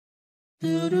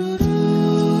Assalamualaikum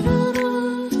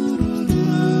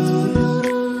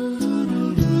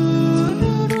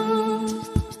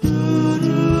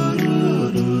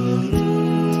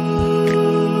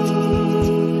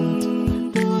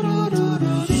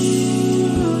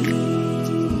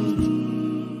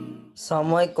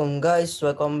guys,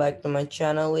 welcome back to my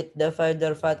channel with the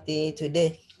Father Fatih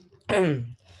today.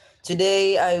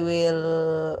 Today I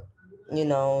will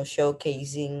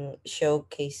showcasing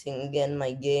again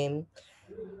my game.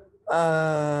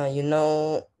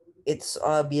 It's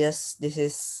obvious this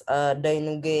is a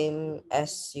Dino game.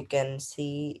 As you can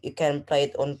see, you can play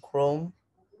it on Chrome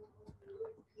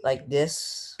like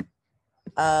this.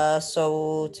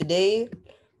 So today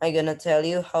I'm gonna tell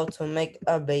you how to make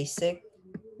a basic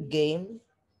game.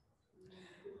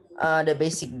 The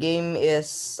basic game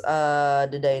is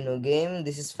the Dino game.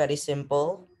 This is very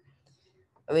simple.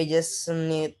 We just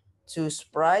need to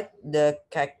sprite, the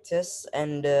cactus,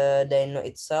 and the Dino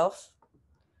itself.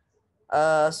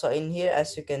 So in here,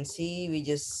 as you can see, we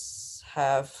just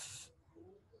have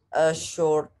a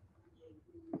short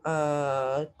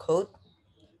code,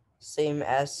 same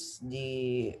as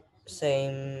the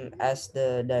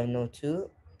Dino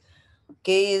 2.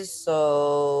 Okay,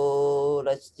 so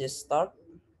let's just start.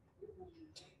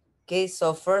 Okay,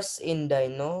 so first in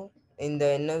Dino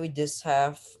we just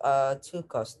have two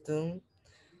costume.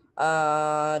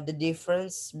 The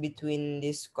difference between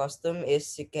this costume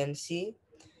is you can see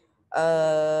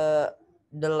the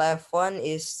left one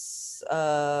is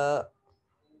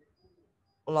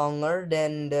longer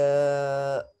than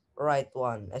the right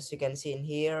one, as you can see in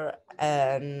here,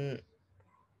 and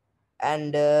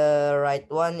the right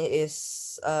one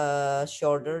is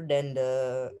shorter than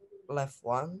the left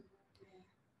one,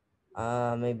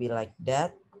 maybe like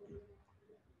that.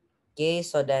 Okay,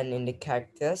 so then in the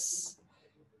cactus,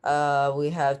 we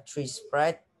have three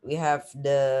sprite. We have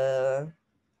the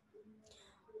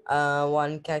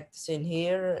one cactus in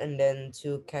here, and then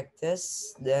two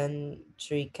cactus, then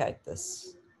three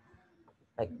cactus,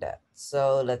 like that.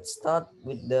 So let's start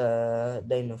with the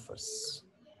Dino first.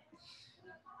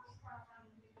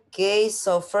 Okay,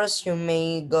 so first you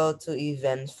may go to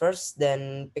event first,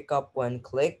 then pick up one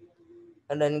click,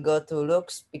 and then go to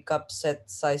looks, pick up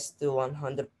set size to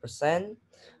 100%,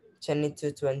 change it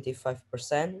to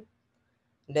 25%.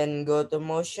 Then go to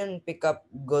motion, pick up,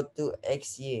 go to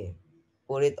XY,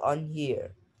 put it on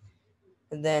here.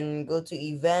 And then go to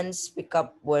events, pick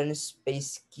up one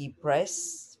space key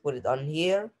press, put it on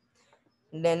here.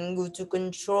 And then go to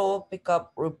control, pick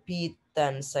up repeat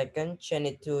 10 seconds, change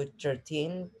it to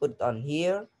 13, put it on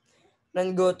here.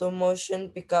 Then go to motion,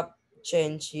 pick up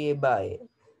change here by,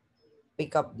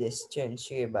 pick up this change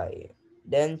here by,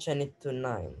 then change it to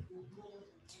 9.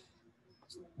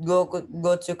 Go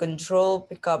to control,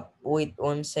 pick up wait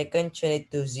 1 second, change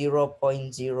it to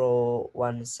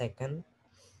 0.01 second.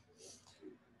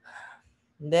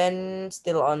 Then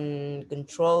still on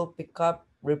control, pick up,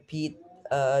 repeat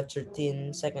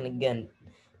 13 second again.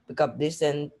 Pick up this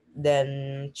and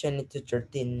then change it to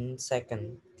 13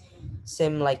 second.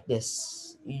 Same like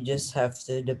this. You just have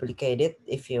to duplicate it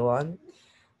if you want.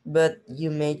 But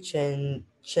you may change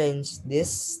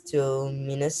this to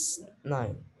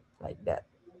 -9, like that.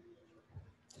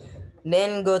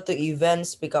 Then go to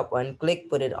events, pick up one click,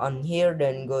 put it on here,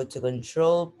 then go to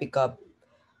control, pick up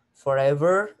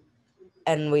forever,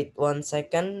 and wait 1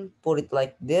 second, put it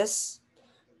like this.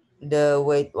 The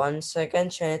wait 1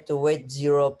 second, change it to wait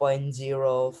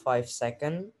 0.05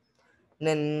 second.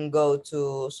 Then go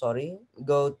to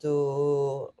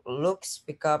looks,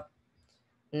 pick up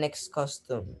next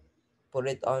costume, put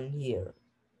it on here.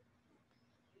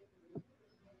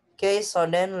 Okay, so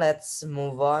then let's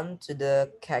move on to the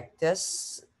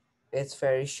cactus. It's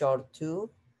very short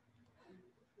too.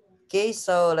 Okay,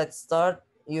 so let's start.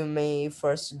 You may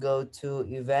first go to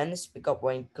events, pick up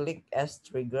one click as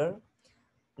trigger.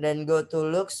 Then go to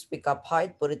looks, pick up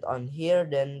height, put it on here,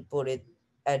 then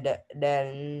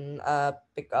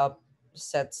pick up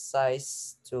set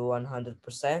size to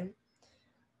 100%.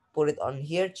 Put it on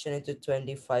here, change it to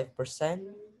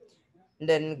 25%.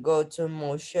 Then go to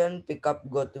motion, pick up,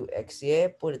 go to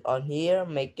XY, put it on here,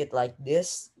 make it like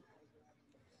this.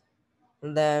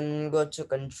 Then go to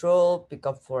control, pick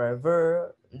up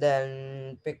forever,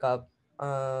 then pick up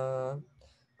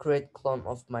create clone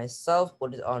of myself,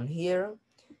 put it on here.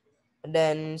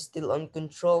 Then still on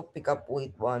control, pick up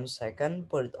wait 1 second,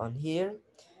 put it on here.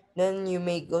 Then you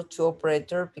may go to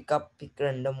operator, pick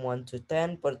random 1 to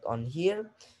 10, put it on here,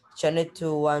 change it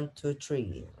to 1 to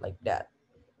 3, like that.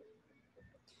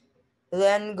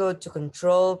 Then go to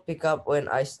control, pick up when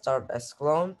I start as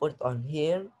clone, put it on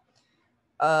here.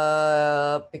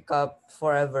 Pick up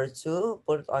forever 2,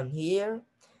 put it on here,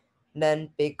 then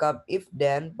pick up if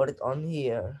then, put it on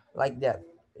here, like that.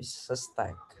 It's a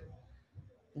stack.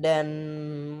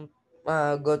 Then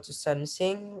go to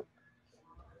sensing,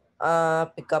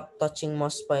 pick up touching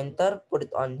mouse pointer, put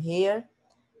it on here,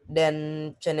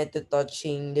 then change it to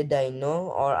touching the dino,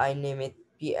 or I name it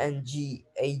PNG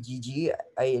AGG.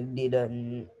 I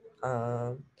didn't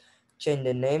change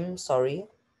the name, sorry,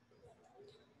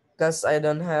 because I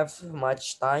don't have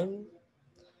much time.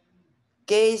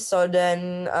 Okay, so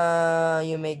then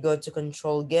you may go to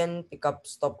control again, pick up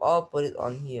stop all, put it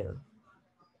on here.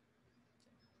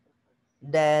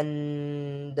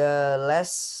 Then the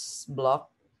last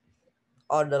block,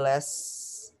 or the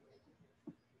last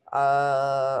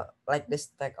like the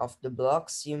stack of the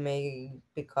blocks, you may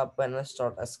pick up when I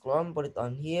start as clone, put it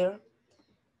on here.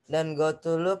 Then go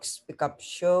to looks, pick up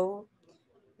show,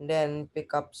 then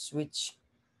pick up switch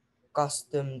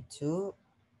custom 2,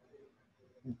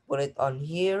 put it on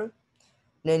here.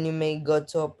 Then you may go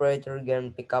to operator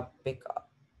again, pick up pick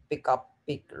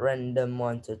random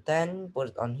 1 to 10, put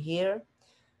it on here.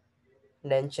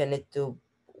 Then change it to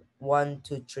 1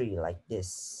 2 3 like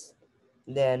this.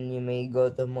 Then you may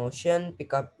go to motion,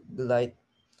 pick up glide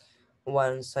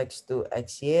 162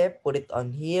 XY, put it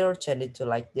on here, change it to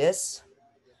like this.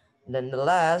 Then the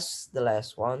last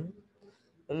one,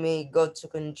 you may go to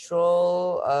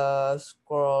control,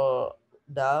 scroll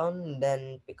down,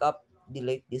 then pick up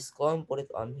delete this clone, put it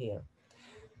on here.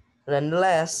 Then the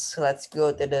last, let's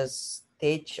go to the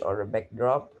stage or the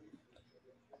backdrop.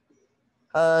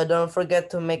 Don't forget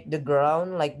to make the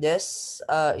ground like this.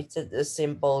 It's a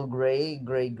simple gray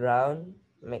ground.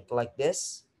 Make like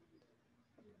this.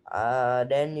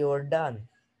 Then you're done.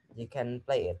 You can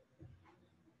play it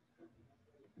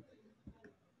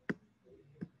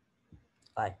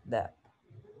like that.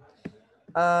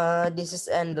 This is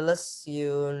endless.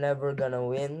 You never gonna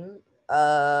win.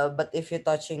 But if you're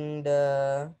touching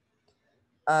the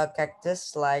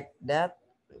cactus like that,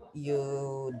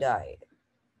 you die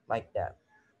like that.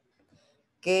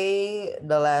 Okay,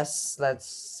 the last, let's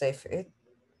save it.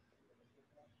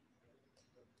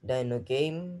 Dino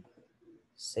game,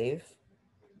 save.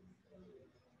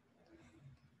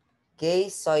 Okay,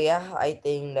 so yeah, I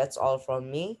think that's all from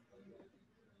me.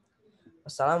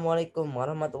 Assalamualaikum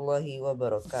warahmatullahi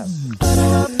wabarakatuh.